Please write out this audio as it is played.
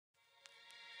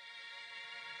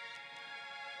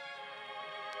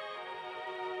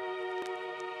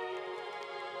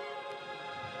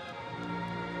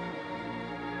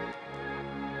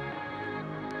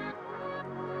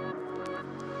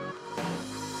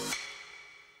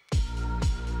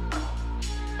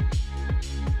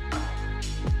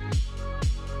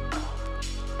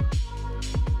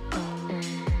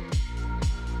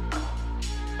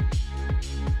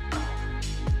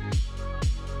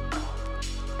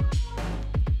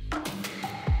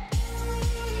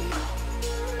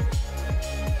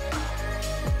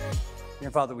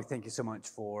And Father, we thank you so much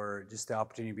for just the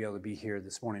opportunity to be able to be here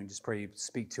this morning. Just pray you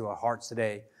speak to our hearts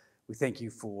today. We thank you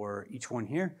for each one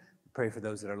here. We pray for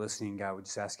those that are listening, God. We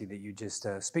just ask you that you just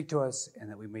speak to us and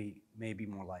that we may be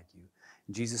more like you.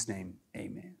 In Jesus' name,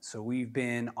 amen. So we've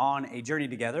been on a journey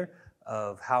together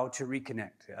of how to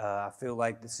reconnect. I feel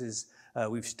like this is,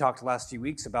 we've talked the last few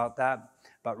weeks about that,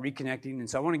 about reconnecting. And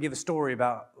so I want to give a story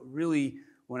about really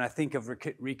when I think of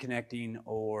reconnecting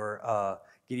or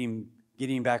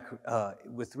getting back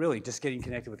with really just getting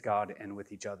connected with God and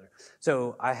with each other.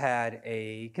 So I had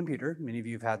a computer. Many of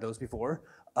you have had those before.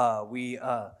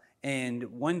 And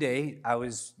one day I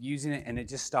was using it and it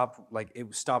just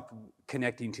stopped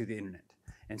connecting to the internet.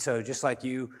 And so just like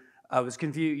you, I was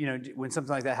confused. You know, when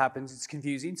something like that happens, it's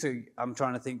confusing. So I'm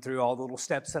trying to think through all the little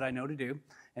steps that I know to do.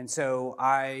 And so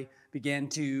I began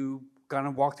to kind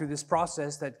of walk through this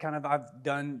process that kind of I've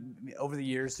done over the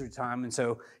years through time. And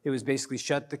so it was basically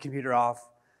shut the computer off,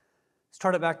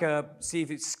 start it back up, see if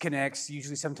it connects.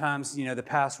 Usually sometimes, you know, the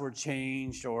password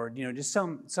changed or, you know, just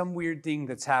some weird thing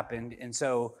that's happened. And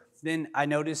so then I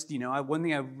noticed, you know, one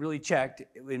thing I really checked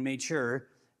and made sure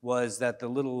was that the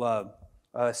little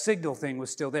signal thing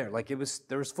was still there. Like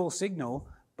there was full signal,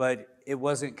 but it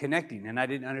wasn't connecting. And I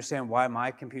didn't understand why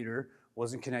my computer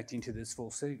wasn't connecting to this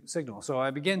full signal. So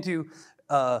I began to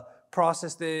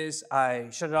process this. I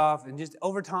shut it off, and just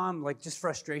over time, like just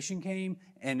frustration came,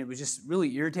 and it was just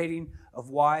really irritating of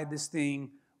why this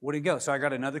thing wouldn't go. So I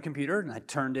got another computer, and I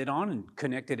turned it on and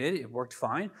connected it. It worked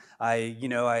fine.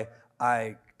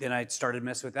 Then I started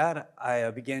messing with that.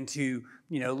 I began to,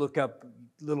 you know, look up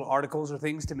little articles or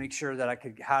things to make sure that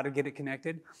how to get it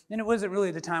connected. And it wasn't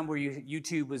really the time where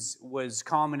YouTube was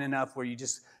common enough where you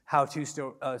just how-to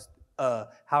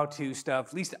stuff.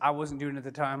 At least I wasn't doing it at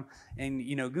the time. And,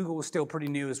 you know, Google was still pretty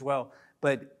new as well.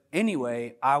 But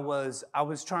anyway, I was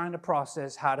trying to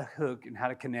process how to hook and how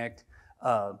to connect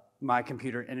my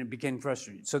computer, and it became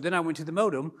frustrating. So then I went to the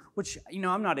modem, which, you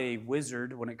know, I'm not a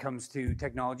wizard when it comes to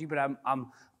technology, but I'm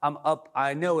up.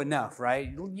 I know enough, right?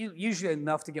 Usually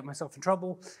enough to get myself in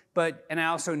trouble, and I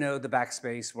also know the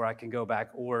backspace where I can go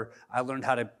back, or I learned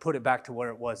how to put it back to where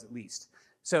it was at least.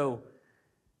 So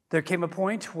there came a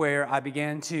point where I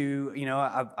began to, you know,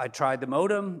 I tried the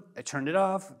modem, I turned it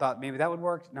off, thought maybe that would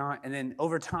work, and then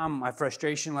over time, my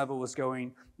frustration level was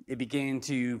going. It began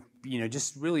to, you know,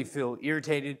 just really feel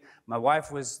irritated. My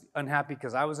wife was unhappy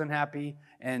because I was unhappy,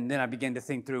 and then I began to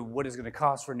think through what is going to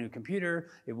cost for a new computer.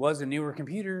 It was a newer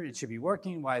computer. It should be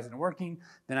working. Why isn't it working?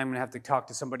 Then I'm going to have to talk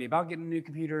to somebody about getting a new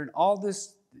computer, and all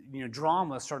this, you know,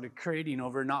 drama started creating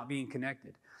over not being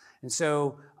connected. And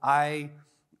so I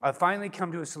finally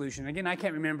come to a solution. Again, I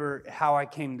can't remember how I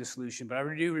came to the solution, but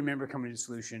I do remember coming to the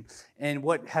solution. And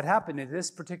what had happened is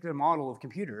this particular model of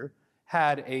computer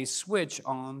had a switch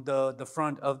on the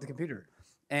front of the computer.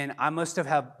 And I must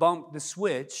have bumped the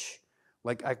switch,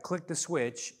 like I clicked the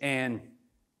switch, and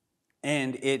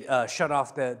it shut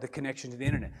off the connection to the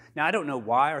internet. Now, I don't know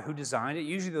why or who designed it.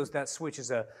 Usually that switch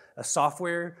is a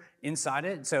software inside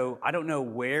it, so I don't know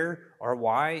where or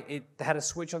why it had a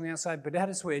switch on the outside, but it had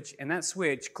a switch, and that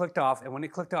switch clicked off, and when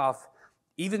it clicked off,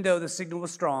 even though the signal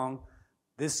was strong,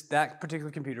 that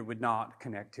particular computer would not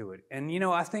connect to it. And, you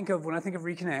know, when I think of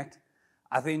Reconnect,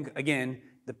 I think, again,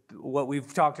 what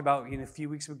we've talked about a few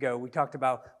weeks ago, we talked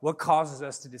about what causes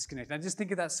us to disconnect. And I just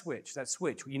think of that switch.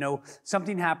 You know,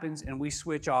 something happens and we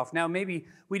switch off. Now, maybe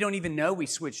we don't even know we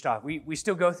switched off. We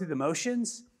still go through the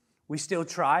motions. We still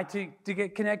try to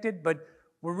get connected, but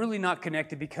we're really not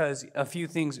connected because a few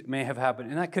things may have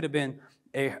happened. And that could have been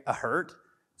a hurt.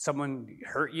 Someone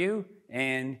hurt you,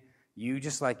 and you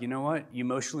just like, you know what? You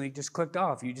emotionally just clicked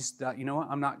off. You just thought, you know what?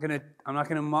 I'm not gonna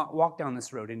walk down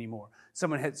this road anymore.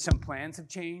 Some plans have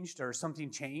changed, or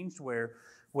something changed where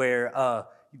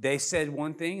they said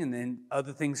one thing and then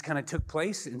other things kind of took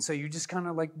place, and so you just kind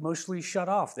of like emotionally shut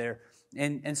off there.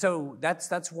 And so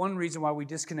that's one reason why we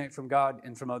disconnect from God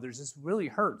and from others. This really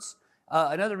hurts.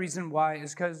 Another reason why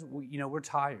is because we're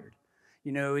tired.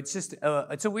 You know, it's just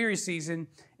it's a weary season,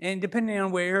 and depending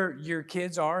on where your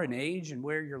kids are in age and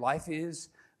where your life is,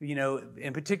 you know,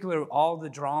 in particular, all the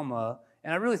drama.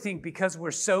 And I really think because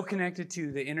we're so connected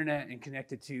to the internet and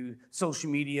connected to social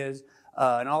medias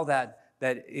and all that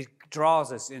it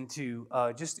draws us into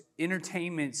just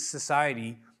entertainment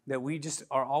society that we just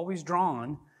are always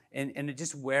drawn, and it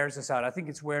just wears us out. I think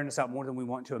it's wearing us out more than we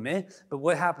want to admit. But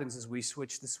what happens is we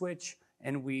switch the switch,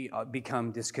 and we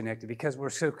become disconnected because we're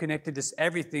so connected to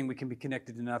everything. We can be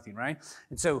connected to nothing, right?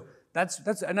 And so that's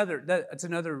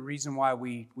another reason why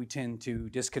we tend to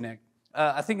disconnect.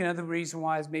 I think another reason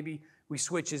why is maybe we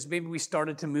switch is maybe we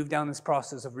started to move down this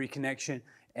process of reconnection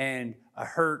and are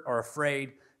hurt or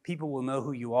afraid people will know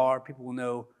who you are. People will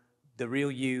know the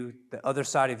real you, the other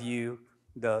side of you,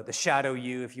 the shadow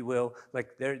you, if you will. Like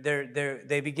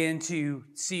they begin to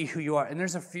see who you are. And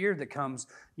there's a fear that comes,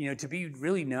 to be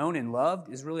really known and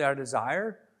loved is really our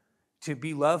desire, to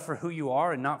be loved for who you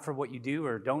are and not for what you do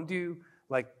or don't do.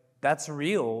 Like, that's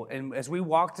real. And as we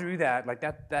walk through that, like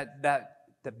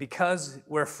that because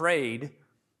we're afraid,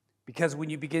 because when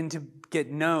you begin to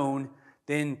get known,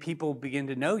 then people begin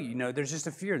to know you. There's just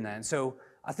a fear in that. And so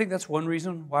I think that's one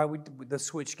reason why the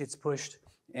switch gets pushed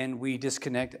and we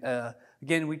disconnect.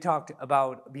 Again, we talked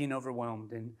about being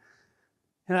overwhelmed.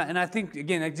 And I think,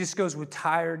 again, it just goes with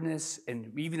tiredness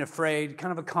and even afraid,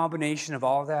 kind of a combination of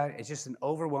all that. It's just an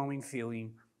overwhelming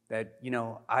feeling that,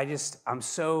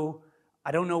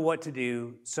 I don't know what to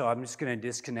do, so I'm just going to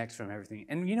disconnect from everything.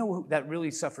 And that really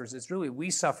suffers? We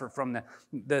suffer from that.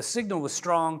 The signal was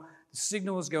strong, the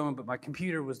signal was going, but my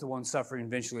computer was the one suffering.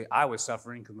 Eventually, I was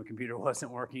suffering because my computer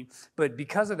wasn't working. But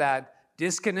because of that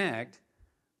disconnect,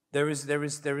 there was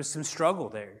some struggle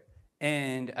there.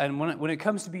 And when it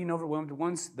comes to being overwhelmed,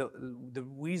 the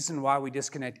reason why we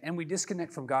disconnect, and we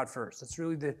disconnect from God first. That's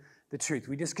really the truth.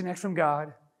 We disconnect from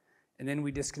God, and then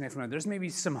we disconnect from others. There's maybe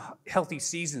some healthy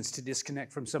seasons to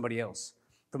disconnect from somebody else,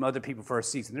 from other people for a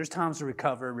season. There's times to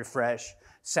recover, refresh,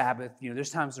 Sabbath.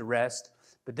 There's times to rest.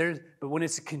 But when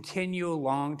it's a continual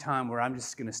long time where I'm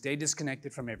just going to stay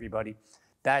disconnected from everybody,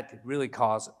 that really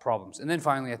causes problems. And then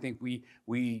finally, I think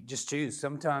we just choose.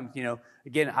 Sometimes,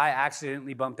 again, I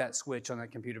accidentally bumped that switch on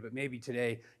that computer, but maybe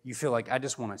today you feel like I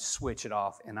just want to switch it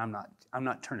off, and I'm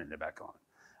not turning it back on.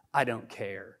 I don't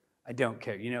care.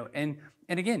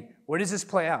 And again, where does this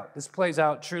play out? This plays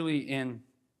out truly in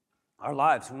our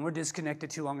lives. When we're disconnected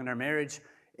too long in our marriage,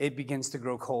 it begins to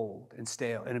grow cold and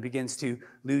stale, and it begins to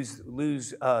lose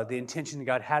the intention that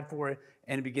God had for it,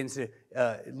 and it begins to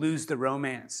lose the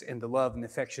romance and the love and the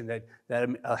affection that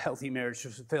a healthy marriage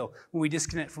should fulfill. When we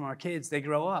disconnect from our kids, they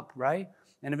grow up, right?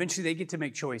 And eventually they get to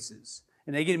make choices,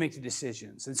 and they get to make the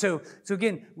decisions. And so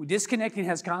again, disconnecting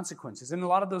has consequences, and a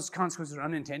lot of those consequences are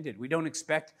unintended. We don't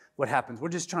expect what happens. We're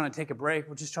just trying to take a break.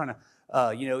 We're just trying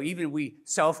to, even we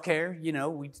self-care.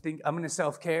 We think I'm going to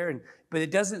self-care, but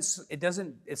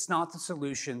it's not the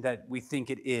solution that we think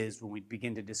it is when we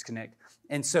begin to disconnect.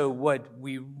 And so what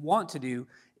we want to do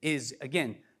is,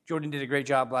 again, Jordan did a great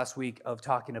job last week of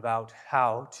talking about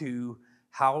how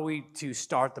are we to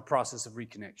start the process of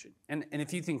reconnection, and a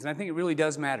few things. And I think it really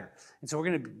does matter. And so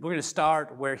we're gonna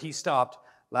start where he stopped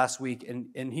last week,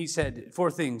 and he said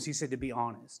 4 things. He said to be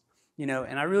honest,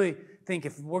 and I really think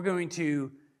if we're going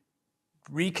to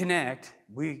reconnect,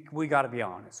 we got to be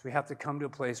honest. We have to come to a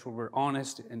place where we're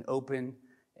honest and open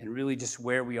and really just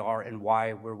where we are and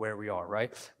why we're where we are,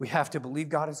 right? We have to believe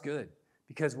God is good,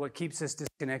 because what keeps us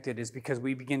disconnected is because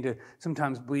we begin to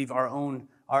sometimes believe our own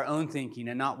thinking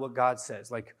and not what God says.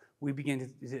 Like, we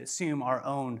begin to assume our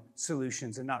own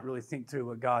solutions and not really think through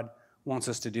what God wants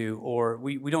us to do, or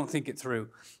we don't think it through.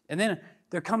 And then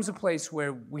there comes a place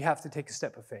where we have to take a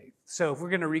step of faith. So if we're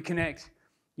going to reconnect,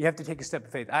 you have to take a step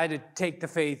of faith. I had to take the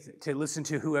faith to listen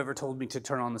to whoever told me to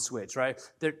turn on the switch, right?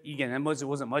 Again, it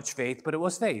wasn't much faith, but it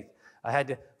was faith. I had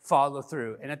to follow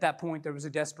through. And at that point, there was a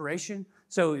desperation.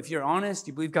 So if you're honest,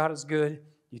 you believe God is good,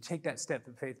 you take that step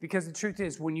of faith. Because the truth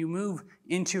is, when you move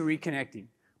into reconnecting,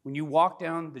 when you walk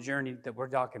down the journey that we're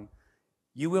talking,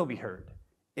 you will be hurt.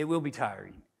 It will be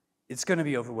tiring. It's going to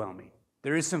be overwhelming.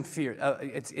 There is some fear.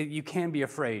 You can be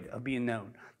afraid of being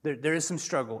known. There is some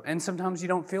struggle. And sometimes you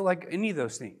don't feel like any of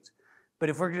those things. But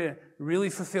if we're going to really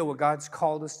fulfill what God's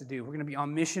called us to do, we're going to be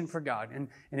on mission for God and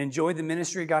enjoy the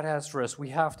ministry God has for us, we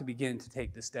have to begin to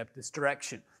take this step, this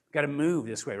direction. We've got to move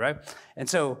this way, right? And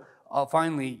so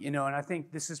finally, and I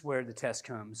think this is where the test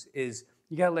comes, is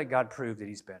you got to let God prove that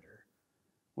he's better.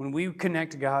 When we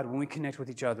connect to God, when we connect with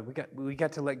each other, we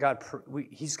got to let God,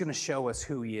 he's going to show us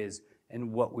who he is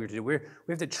and what we're to do. We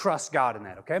have to trust God in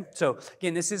that, okay? So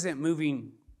again, this isn't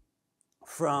moving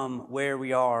from where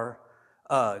we are.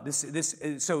 So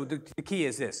the key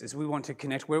is this: is we want to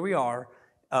connect where we are.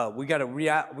 We got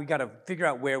to figure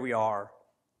out where we are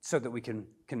so that we can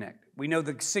connect. We know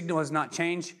the signal has not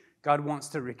changed. God wants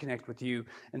to reconnect with you,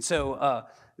 and so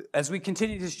as we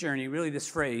continue this journey, really this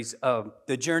phrase,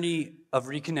 the journey of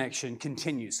reconnection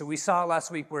continues. So we saw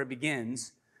last week where it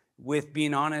begins with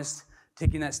being honest,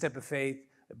 taking that step of faith,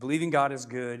 believing God is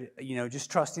good, just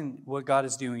trusting what God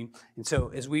is doing. And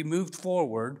so as we moved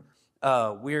forward,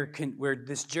 we're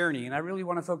this journey, and I really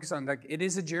want to focus on, like, it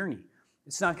is a journey.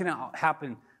 It's not going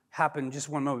to happen just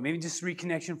one moment. Maybe just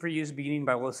reconnection for you is beginning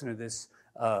by listening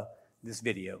to this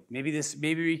video. Maybe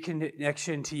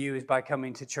reconnection to you is by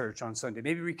coming to church on Sunday.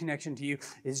 Maybe reconnection to you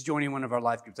is joining one of our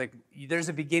life groups. Like, there's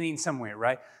a beginning somewhere,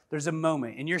 right? There's a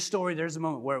moment. In your story, there's a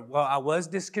moment where, well, I was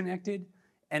disconnected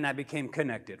and I became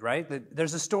connected, right?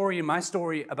 There's a story in my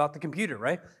story about the computer,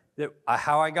 right?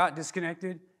 How I got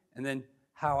disconnected and then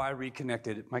how I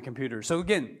reconnected my computer. So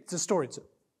again, it's a story.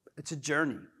 It's a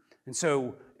journey. And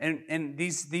so, and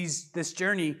this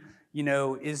journey, you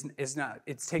know, is not,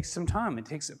 it takes some time. It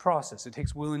takes a process. It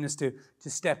takes willingness to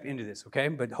step into this, okay?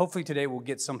 But hopefully today we'll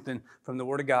get something from the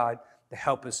Word of God to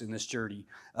help us in this journey.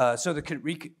 So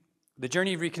the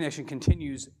journey of reconnection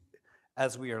continues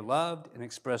as we are loved and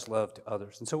express love to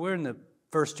others. And so we're in the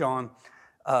 1 John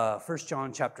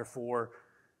chapter 4.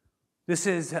 This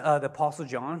is the Apostle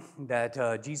John that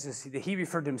he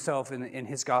referred to himself in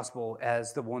his gospel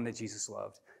as the one that Jesus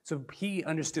loved. So he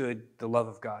understood the love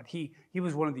of God. He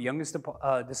was one of the youngest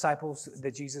disciples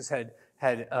that Jesus had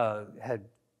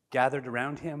gathered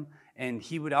around him, and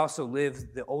he would also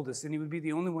live the oldest, and he would be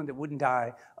the only one that wouldn't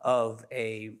die of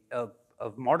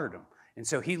martyrdom. And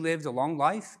so he lived a long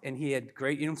life, and he had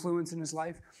great influence in his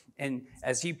life. And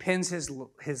as he pens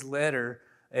his letter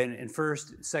in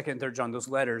 1st, 2nd, 3rd John, those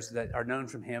letters that are known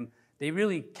from him, they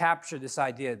really capture this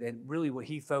idea that really what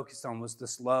he focused on was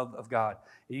this love of God.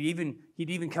 He'd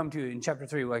even come to, in chapter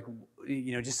 3, like,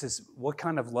 you know, just this, what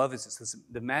kind of love is this?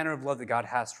 The manner of love that God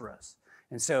has for us.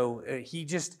 And so he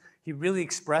really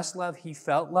expressed love, he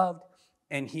felt loved,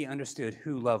 and he understood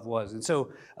who love was. And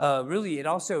so really it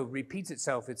also repeats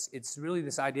itself. It's really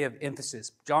this idea of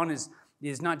emphasis. John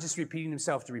is not just repeating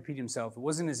himself to repeat himself. It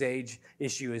wasn't his age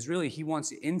issue. It's really he wants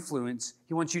to influence.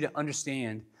 He wants you to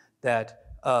understand that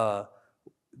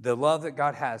the love that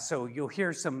God has. So you'll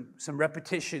hear some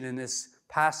repetition in this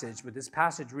passage, but this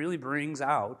passage really brings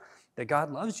out that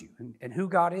God loves you and who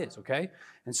God is, okay?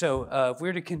 And so if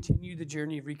we're to continue the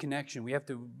journey of reconnection, we have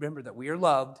to remember that we are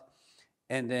loved,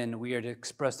 and then we are to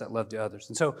express that love to others.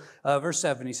 And so verse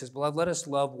 7, he says, "Beloved, let us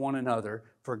love one another,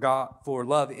 for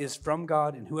love is from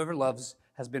God, and whoever loves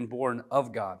has been born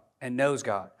of God and knows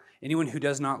God. Anyone who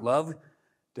does not love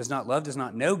does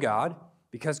not know God,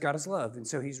 because God is love." And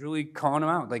so he's really calling them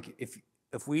out. Like,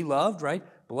 if we loved, right?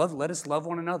 Beloved, let us love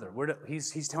one another.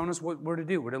 He's telling us what we're to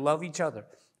do. We're to love each other.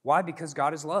 Why? Because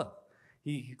God is love.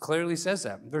 He clearly says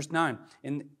that. Verse 9,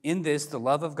 in this, the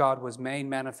love of God was made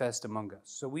manifest among us.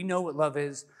 So we know what love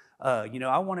is. I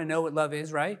want to know what love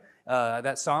is, right?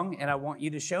 That song, and I want you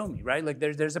to show me, right? Like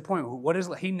there's a point. What is?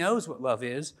 He knows what love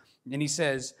is, and he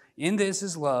says, in this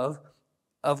is love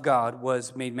of God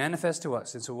was made manifest to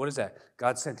us. And so what is that?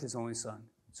 God sent his only son.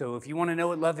 So if you want to know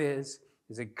what love is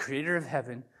a creator of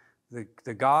heaven,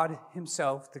 the God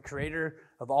himself, the creator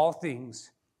of all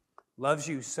things, loves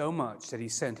you so much that he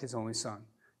sent his only son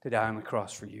to die on the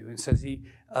cross for you. And says he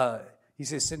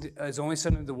says sent his only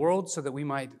son into the world so that we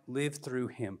might live through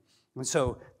him. And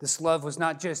so this love was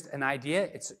not just an idea,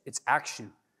 it's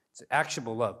action. It's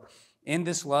actionable love. In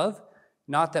this love,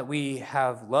 not that we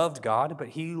have loved God, but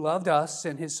he loved us,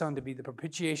 sent his son to be the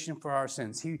propitiation for our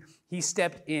sins. He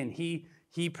stepped in.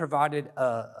 He provided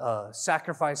a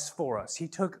sacrifice for us.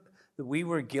 We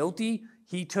were guilty.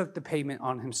 He took the payment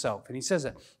on himself. And he says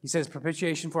that. He says,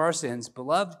 propitiation for our sins.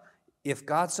 Beloved, if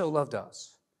God so loved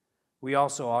us, we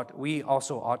also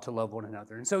ought to love one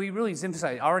another. And so he really is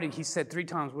emphasizing, already he said 3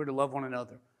 times we're to love one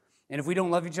another. And if we don't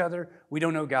love each other, we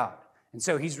don't know God. And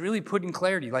so he's really putting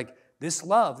clarity, like this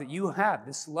love that you have,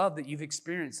 this love that you've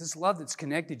experienced, this love that's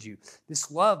connected you, this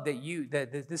love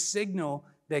that this signal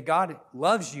that God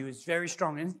loves you is very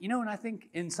strong. And I think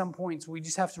in some points we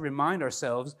just have to remind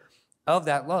ourselves of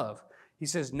that love. He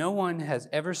says, no one has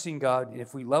ever seen God.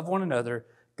 If we love one another,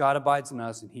 God abides in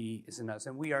us and he is in us.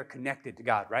 And we are connected to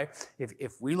God, right?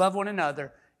 If we love one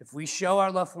another, if we show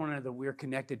our love for one another, we're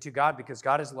connected to God because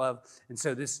God is love. And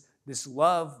so this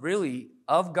love really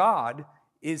of God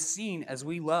is seen as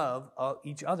we love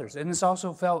each other. And it's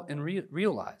also felt and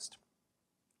realized.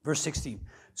 Verse 16,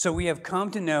 so we have come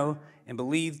to know and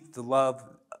believe the love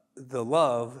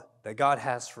that God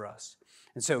has for us.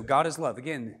 And so God is love.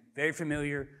 Again, very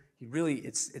familiar.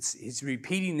 He's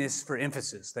repeating this for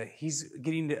emphasis, that he's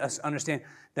getting us to understand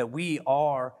that we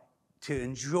are to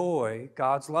enjoy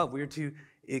God's love. We are to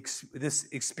this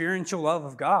experiential love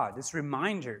of God, this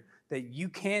reminder that you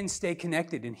can stay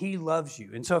connected and he loves you.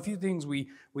 And so a few things we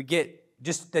get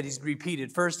just that he's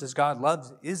repeated. First is God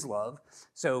is love.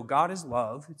 So God is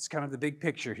love. It's kind of the big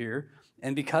picture here.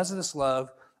 And because of this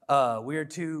love, we're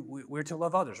to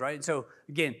love others, right? And so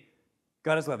again,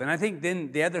 God is love. And I think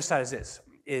then the other side is this.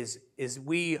 Is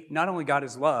we, not only God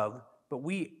is love, but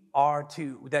we are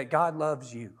that God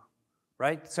loves you,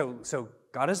 right? So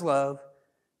God is love,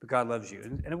 but God loves you.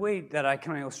 And a way that I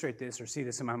kind of illustrate this or see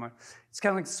this in my mind, it's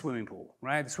kind of like the swimming pool,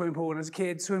 right? The swimming pool when I was a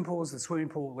kid, swimming pool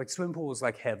was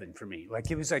like heaven for me.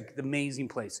 Like it was like the amazing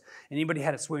place. Anybody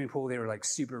had a swimming pool, they were like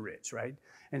super rich, right?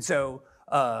 And so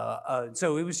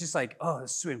it was just like, oh,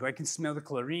 it's swimming pool. I can smell the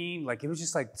chlorine. Like it was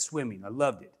just like swimming. I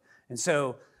loved it. And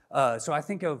so I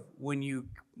think of when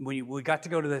we got to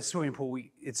go to the swimming pool,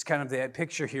 it's kind of the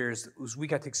picture here is we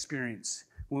got to experience.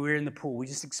 When we were in the pool, we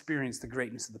just experienced the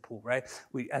greatness of the pool, right?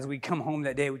 As we come home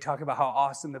that day, we talk about how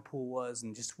awesome the pool was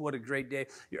and just what a great day.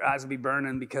 Your eyes will be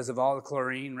burning because of all the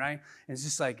chlorine, right? And it's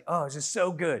just like, oh, it's just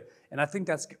so good. And I think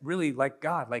that's really like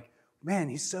God. Like, man,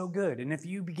 he's so good. And if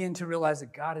you begin to realize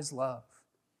that God is love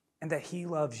and that he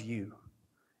loves you,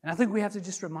 and I think we have to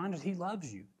just remind us he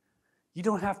loves you. You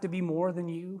don't have to be more than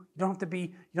you. You don't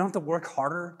have to work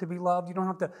harder to be loved. You don't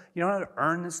have to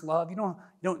earn this love.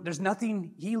 There's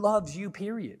nothing. He loves you,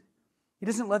 period. He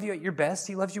doesn't love you at your best.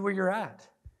 He loves you where you're at.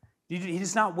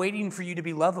 He's not waiting for you to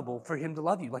be lovable for him to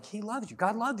love you. Like he loves you.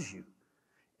 God loves you.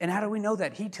 And how do we know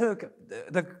that? He took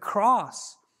the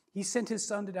cross. He sent his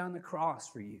son to die on the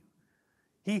cross for you.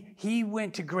 He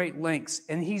went to great lengths,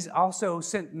 and he's also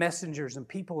sent messengers and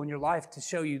people in your life to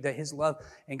show you that his love,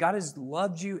 and God has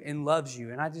loved you and loves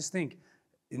you. And I just think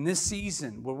in this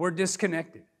season where we're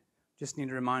disconnected, just need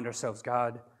to remind ourselves,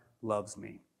 God loves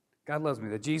me. God loves me,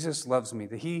 that Jesus loves me,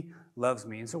 that he loves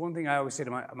me. And so one thing I always say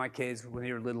to my kids when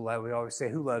they were little, I would always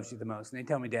say, who loves you the most? And they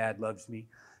tell me, Dad loves me.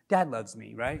 Dad loves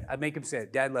me, right? I'd make them say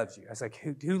it, Dad loves you. I was like,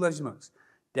 who loves you most?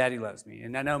 Daddy loves me.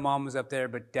 And I know Mom was up there,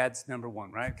 but Dad's number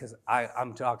one, right? Because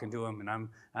I'm talking to him, and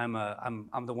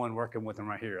I'm the one working with him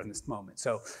right here in this moment.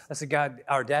 So I said, God,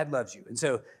 our Dad loves you.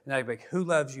 And I'd be like, who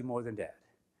loves you more than Dad?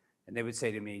 And they would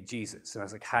say to me, Jesus. And I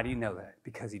was like, how do you know that?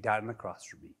 Because he died on the cross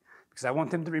for me. Because I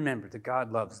want them to remember that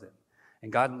God loves them.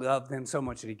 And God loved them so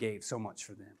much that he gave so much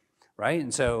for them, right?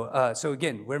 And so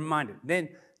again, we're reminded.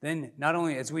 Then not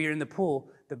only as we are in the pool,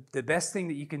 the best thing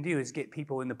that you can do is get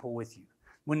people in the pool with you.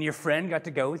 When your friend got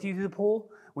to go with you to the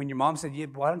pool, when your mom said, yeah,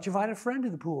 why don't you invite a friend to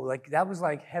the pool? Like that was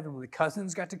like heaven. When the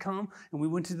cousins got to come and we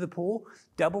went to the pool,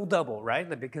 double, right?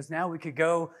 Like, because now we could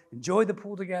go enjoy the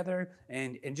pool together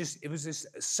and just, it was just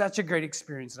such a great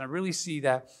experience. And I really see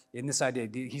that in this idea.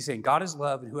 He's saying God is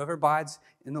love, and whoever abides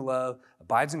in the love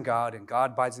abides in God, and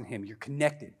God abides in him. You're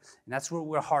connected. And that's where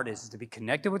our heart is to be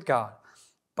connected with God.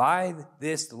 By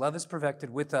this, the love is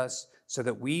perfected with us, so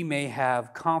that we may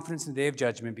have confidence in the day of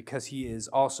judgment, because he is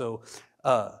also,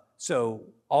 so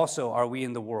also are we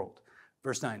in the world.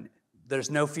 Verse 9, there's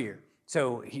no fear.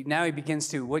 So now he begins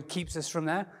to, what keeps us from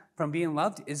that? From being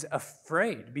loved is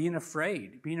being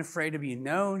afraid to be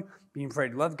known, being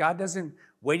afraid to love. God doesn't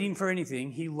waiting for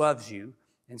anything. He loves you.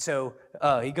 And so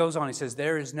he goes on, he says,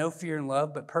 there is no fear in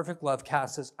love, but perfect love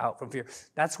casts us out from fear.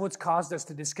 That's what's caused us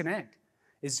to disconnect.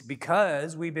 Is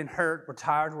because we've been hurt, we're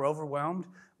tired, we're overwhelmed,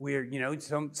 we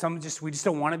just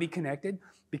don't want to be connected.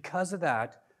 Because of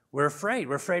that, we're afraid.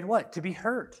 We're afraid what? To be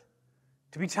hurt,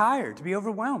 to be tired, to be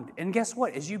overwhelmed. And guess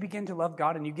what? As you begin to love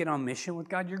God and you get on mission with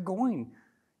God,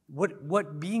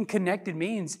 what being connected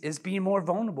means is being more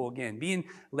vulnerable again,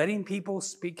 letting people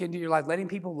speak into your life, letting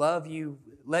people love you,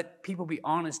 let people be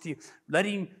honest to you,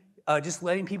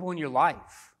 letting people in your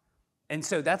life. And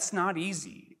so that's not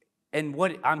easy. And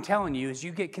what I'm telling you is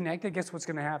you get connected, guess what's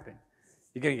going to happen?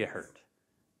 You're going to get hurt.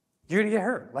 You're going to get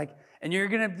hurt. And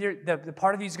the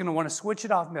part of you is going to want to switch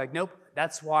it off and be like, nope,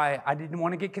 that's why I didn't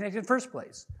want to get connected in the first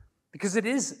place. Because it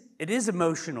is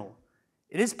emotional.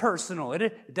 It is personal.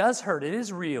 It does hurt. It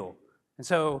is real. And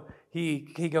so he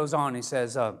goes on, he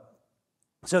says,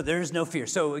 so there is no fear.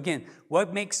 So again,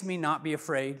 what makes me not be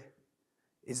afraid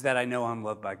is that I know I'm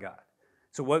loved by God.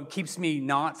 So what keeps me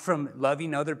not from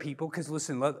loving other people? Because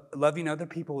listen, loving other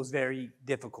people is very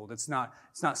difficult. It's not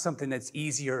something that's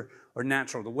easy or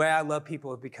natural. The way I love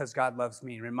people is because God loves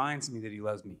me and reminds me that he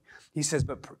loves me. He says,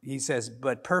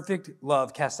 but perfect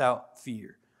love casts out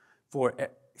fear. For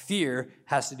fear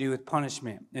has to do with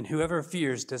punishment. And whoever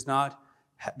fears has not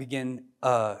been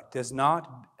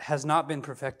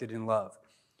perfected in love.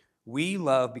 We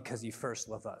love because he first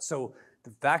loved us. So the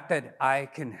fact that I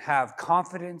can have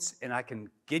confidence and I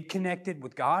can get connected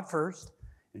with God first,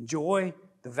 enjoy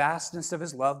the vastness of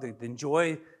his love,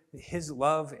 enjoy his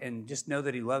love and just know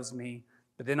that he loves me,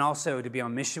 but then also to be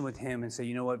on mission with him and say,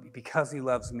 you know what, because he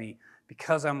loves me,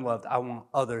 because I'm loved, I want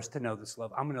others to know this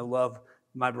love. I'm going to love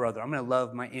my brother. I'm going to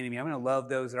love my enemy. I'm going to love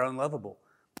those that are unlovable.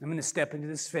 I'm going to step into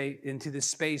this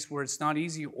space where it's not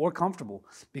easy or comfortable.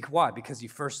 Why? Because he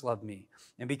first loved me.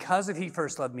 And because he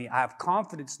first loved me, I have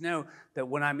confidence to know that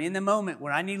when I'm in the moment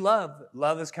when I need love,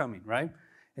 love is coming, right?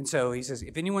 And so he says,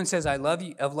 if anyone says, I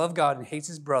love God and hates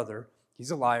his brother, He's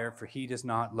a liar, for he does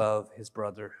not love his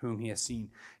brother whom he has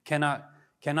seen. Cannot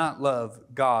love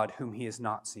God whom he has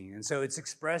not seen. And so it's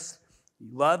expressed,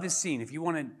 love is seen. If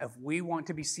we want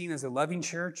to be seen as a loving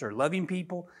church or loving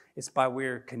people, it's by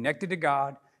we're connected to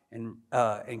God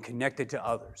and connected to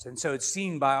others. And so it's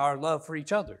seen by our love for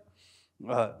each other.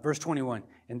 Verse 21,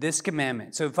 and this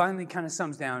commandment. So it finally kind of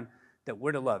sums down that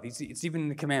we're to love. It's even in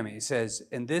the commandment. It says,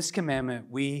 and this commandment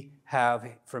we have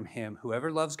from him,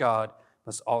 whoever loves God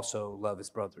must also love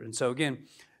his brother. And so again,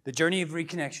 the journey of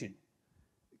reconnection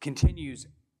continues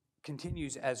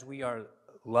as we are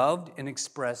loved and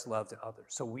express love to others.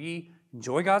 So we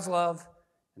enjoy God's love,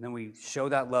 and then we show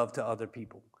that love to other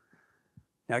people.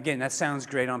 Now, again, that sounds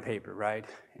great on paper, right?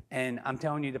 And I'm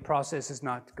telling you, the process is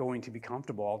not going to be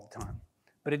comfortable all the time.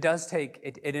 But it does take,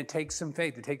 it takes some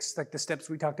faith. It takes, like the steps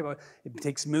we talked about, it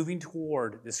takes moving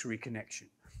toward this reconnection.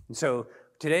 And so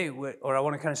today, what I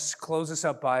want to kind of close this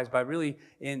up by is by really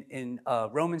in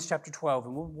Romans chapter 12,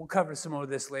 and we'll cover some more of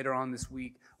this later on this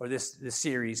week or this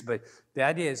series. But the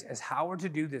idea is, as how we're to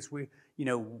do this,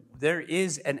 there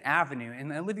is an avenue.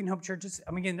 And Living Hope churches,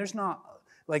 again, there's not,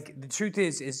 like the truth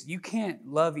is you can't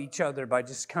love each other by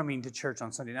just coming to church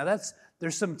on Sunday. Now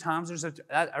there's some times,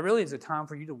 really is a time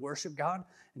for you to worship God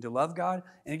and to love God.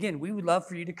 And again, we would love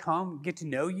for you to come, get to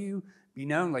know you, be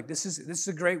known. Like this is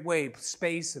a great way,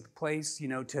 space, a place,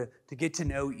 to get to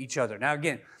know each other. Now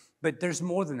again, but there's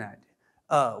more than that.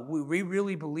 We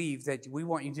really believe that we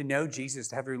want you to know Jesus,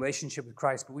 to have a relationship with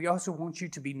Christ, but we also want you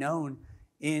to be known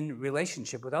in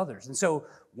relationship with others. And so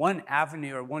one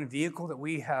avenue or one vehicle that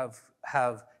we have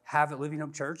at Living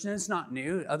Hope Church, and it's not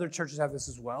new, other churches have this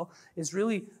as well, is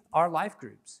really our life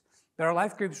groups. But our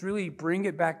life groups really bring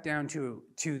it back down to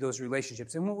those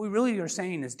relationships. And what we really are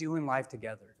saying is doing life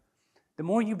together. The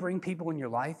more you bring people in your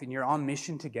life and you're on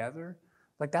mission together,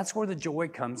 like that's where the joy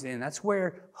comes in. That's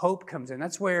where hope comes in.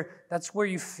 That's where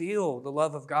you feel the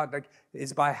love of God, like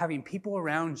is by having people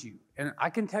around you. And I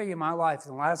can tell you in my life,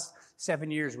 in the last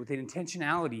 7 years, with the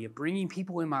intentionality of bringing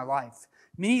people in my life,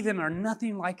 many of them are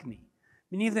nothing like me.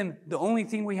 Many of them, the only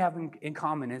thing we have in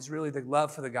common is really the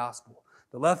love for the gospel,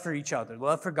 the love for each other,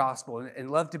 love for gospel,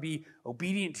 and love to be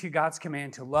obedient to God's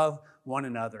command to love one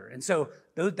another. And so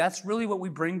that's really what we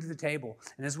bring to the table.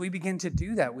 And as we begin to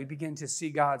do that, we begin to see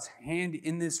God's hand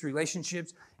in these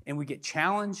relationships, and we get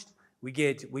challenged. We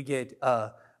get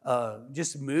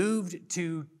just moved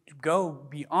to go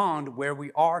beyond where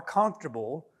we are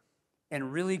comfortable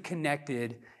and really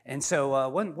connected. And so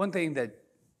one thing that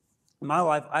in my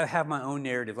life, I have my own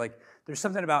narrative. Like there's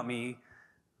something about me.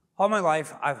 All my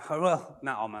life,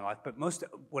 not all my life, but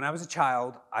when I was a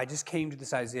child, I just came to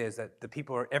this idea is that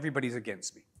everybody's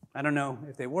against me. I don't know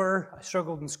if they were. I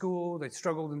struggled in school. They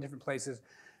struggled in different places.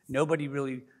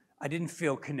 I didn't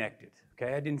feel connected,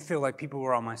 okay? I didn't feel like people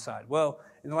were on my side. Well,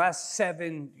 in the last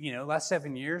 7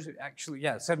 years, actually,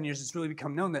 7 years, it's really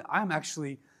become known that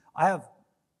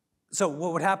so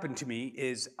what would happen to me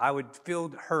is I would feel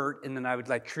hurt, and then I would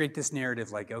create this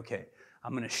narrative like, okay,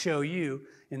 I'm going to show you,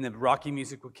 and the Rocky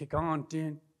music would kick on,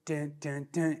 dun, dun, dun,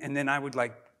 dun, and then I would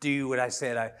do what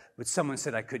someone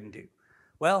said I couldn't do.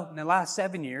 Well, in the last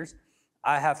 7 years,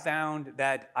 I have found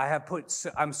that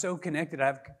I'm so connected, I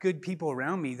have good people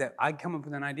around me that I come up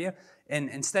with an idea, and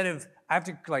instead of, I have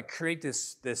to create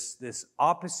this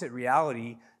opposite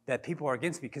reality that people are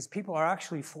against me, because people are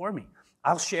actually for me.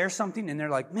 I'll share something and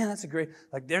they're like, man, that's a great,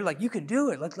 they're like, you can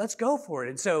do it. Let's go for it.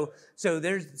 And so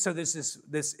there's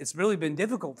this, it's really been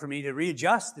difficult for me to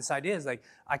readjust this idea. It's like,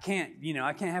 I can't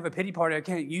have a pity party. I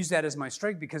can't use that as my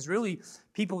strength, because really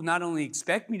people not only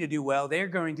expect me to do well, they're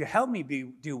going to help me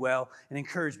do well and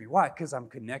encourage me. Why? Because I'm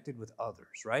connected with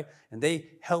others, right? And they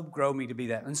help grow me to be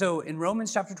that. And so in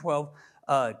Romans chapter 12,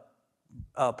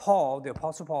 the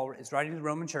Apostle Paul, is writing to the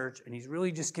Roman church, and he's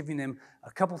really just giving them a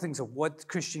couple things of what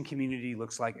Christian community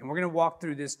looks like. And we're going to walk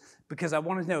through this because I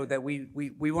want to know that we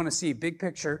want to see a big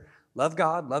picture, love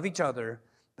God, love each other.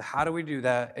 But how do we do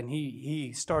that? And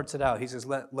he starts it out. He says,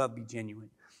 let love be genuine.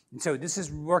 And so this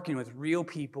is working with real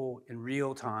people in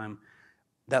real time.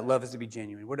 That love is to be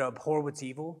genuine. We're to abhor what's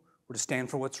evil. We're to stand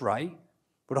for what's right.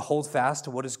 We're to hold fast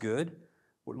to what is good.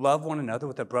 We're to love one another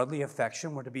with a brotherly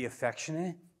affection. We're to be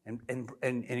affectionate and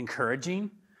encouraging,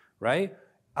 right?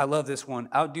 I love this one.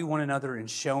 Outdo one another in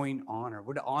showing honor.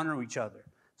 We're to honor each other.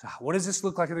 So what does this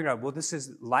look like in the ground? Well, this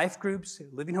is life groups,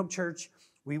 Living Hope Church.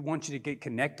 We want you to get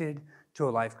connected to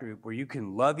a life group where you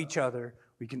can love each other,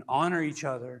 we can honor each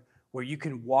other, where you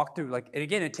can walk through, and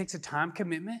again, it takes a time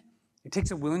commitment. It takes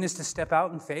a willingness to step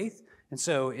out in faith. And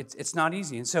so it's not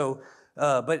easy. And so,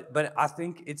 but I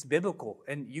think it's biblical.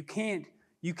 And you can't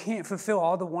fulfill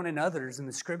all the one another's in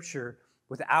the scripture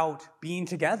without being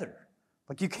together.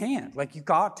 Like you can't. Like you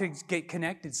got to get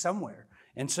connected somewhere.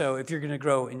 And so if you're going to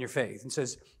grow in your faith, it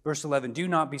says, verse 11, do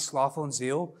not be slothful in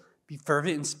zeal, be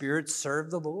fervent in spirit, serve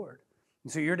the Lord.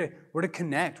 And so we're to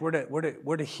connect, we're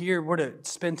to hear, we're to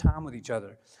spend time with each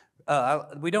other.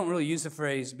 We don't really use the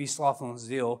phrase be slothful in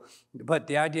zeal, but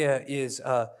the idea is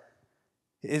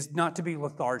not to be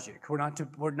lethargic. We're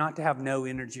not to have no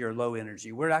energy or low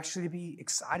energy. We're actually to be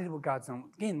excited what God's done.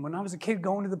 Again, when I was a kid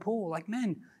going to the pool, like,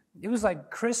 man, it was like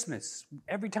Christmas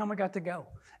every time I got to go.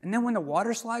 And then when the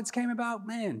water slides came about,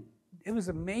 man, it was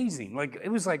amazing. Like, it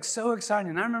was like so exciting.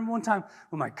 And I remember one time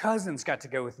when my cousins got to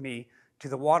go with me to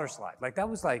the water slide. Like, that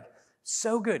was like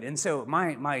so good. And so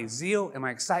my zeal and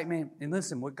my excitement, and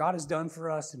listen, what God has done for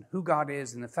us and who God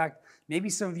is, and the fact maybe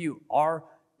some of you are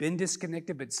been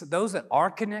disconnected, but those that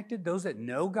are connected, those that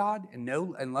know God and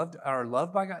are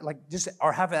loved by God, like just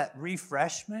or have that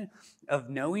refreshment of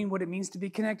knowing what it means to be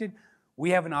connected,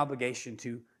 we have an obligation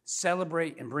to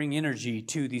celebrate and bring energy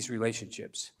to these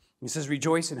relationships. It says,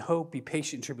 rejoice in hope, be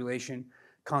patient in tribulation,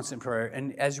 constant prayer.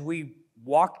 And as we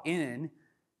walk in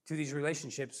to these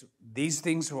relationships, these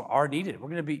things are needed. We're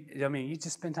going to be, you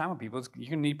just spend time with people. You're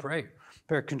going to need prayer.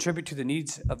 Contribute to the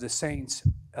needs of the saints,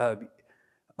 and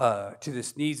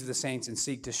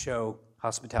seek to show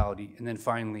hospitality. And then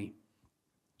finally,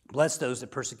 bless those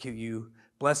that persecute you.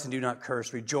 Bless and do not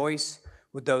curse. Rejoice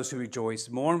with those who rejoice.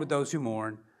 Mourn with those who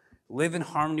mourn. Live in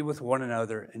harmony with one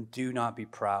another and do not be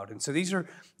proud. And so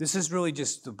this is really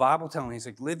just the Bible telling us,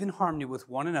 like, live in harmony with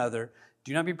one another.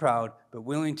 Do not be proud, but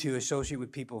willing to associate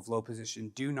with people of low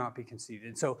position. Do not be conceited.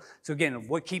 And so again,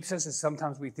 what keeps us is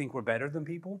sometimes we think we're better than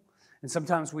people. And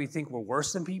sometimes we think we're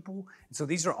worse than people. And so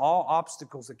these are all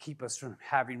obstacles that keep us from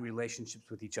having relationships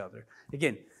with each other.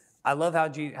 Again, I love how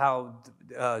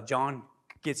John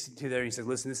gets into there. He says,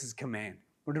 listen, this is a command.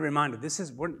 We're to remind you, this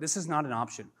is not an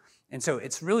option. And so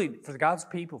it's really for God's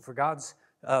people, for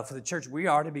the church, we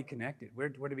are to be connected. We're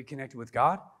to be connected with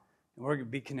God, and we're to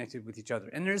be connected with each other.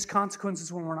 And there's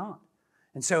consequences when we're not.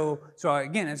 And so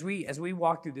again, as we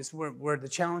walk through this, where the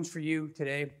challenge for you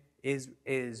today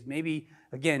is maybe,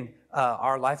 again,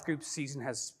 our life group season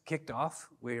has kicked off.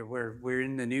 We're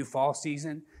in the new fall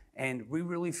season, and we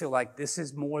really feel like this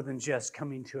is more than just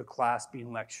coming to a class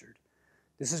being lectured.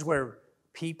 This is where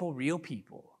real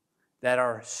people that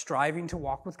are striving to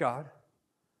walk with God,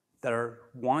 that are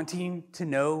wanting to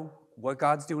know what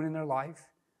God's doing in their life,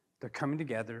 they're coming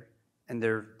together and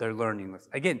they're learning with.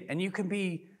 Again, and you can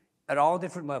be at all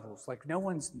different levels. Like no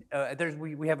one's,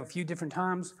 we have a few different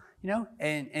times,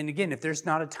 and again, if there's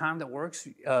not a time that works,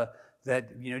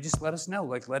 just let us know.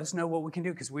 Like, let us know what we can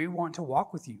do, because we want to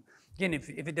walk with you. Again, if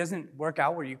it doesn't work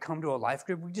out where you come to a life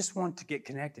group, we just want to get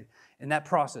connected in that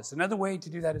process. Another way to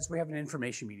do that is we have an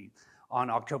information meeting on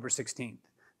October 16th.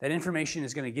 That information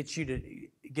is going to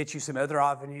get you some other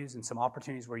avenues and some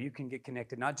opportunities where you can get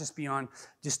connected, not just beyond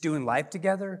just doing life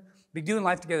together. Doing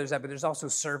life together is that, but there's also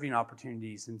serving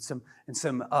opportunities and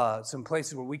some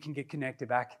places where we can get connected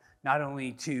back, not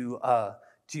only to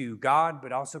God,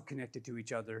 but also connected to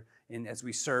each other, and as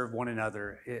we serve one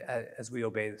another, as we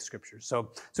obey the Scriptures.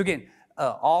 So again,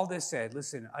 all this said,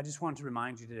 listen, I just want to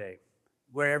remind you today,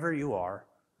 wherever you are,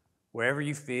 wherever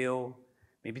you feel,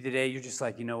 maybe today you're just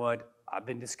like, you know what, I've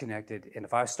been disconnected, and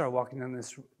if I start walking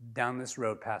down this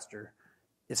road, Pastor,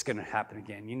 it's going to happen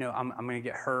again. I'm going to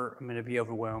get hurt. I'm going to be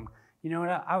overwhelmed. You know what?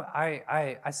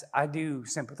 I do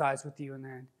sympathize with you in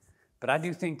that, but I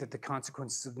do think that the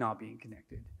consequences of not being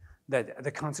connected, that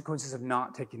the consequences of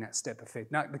not taking that step of faith,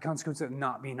 not the consequences of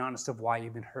not being honest of why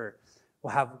you've been hurt,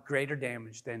 will have greater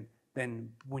damage than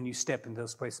when you step in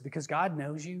those places, because God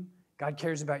knows you, God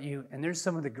cares about you, and there's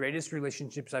some of the greatest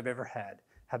relationships I've ever had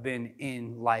have been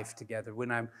in life together. When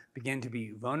I begin to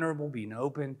be vulnerable, being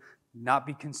open, not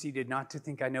be conceited, not to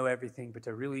think I know everything, but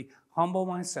to really humble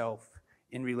myself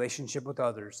in relationship with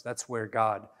others. That's where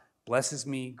God blesses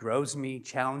me, grows me,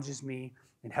 challenges me,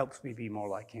 and helps me be more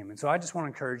like Him. And so I just want to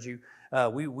encourage you.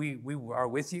 We are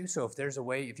with you. So if there's a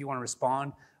way, if you want to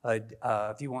respond,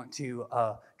 if you want to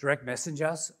direct message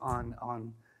us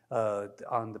on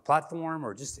the platform,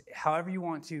 or just however you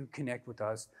want to connect with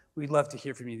us, we'd love to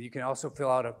hear from you. You can also fill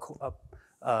out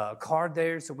a card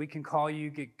there so we can call you,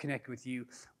 get connected with you.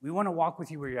 We want to walk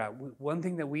with you where you're at. One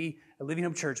thing that we at Living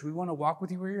Hope Church, we want to walk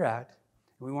with you where you're at.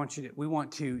 We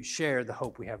want to share the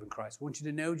hope we have in Christ. We want you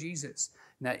to know Jesus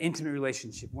in that intimate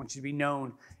relationship. We want you to be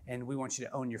known, and we want you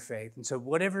to own your faith. And so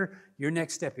whatever your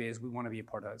next step is, we want to be a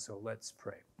part of it. So let's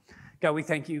pray. God, we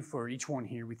thank you for each one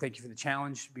here. We thank you for the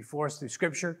challenge before us through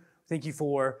Scripture. Thank you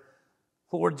for,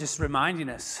 Lord, just reminding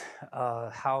us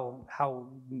how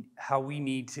we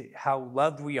need to, how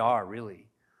loved we are, really.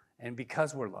 And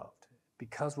because we're loved,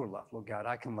 because we're loved, Lord God,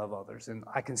 I can love others, and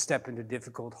I can step into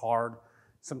difficult, hard,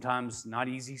 sometimes not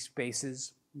easy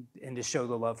spaces and to show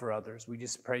the love for others. We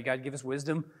just pray, God, give us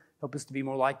wisdom. Help us to be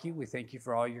more like you. We thank you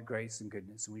for all your grace and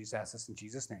goodness. And we just ask this in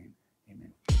Jesus' name.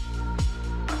 Amen.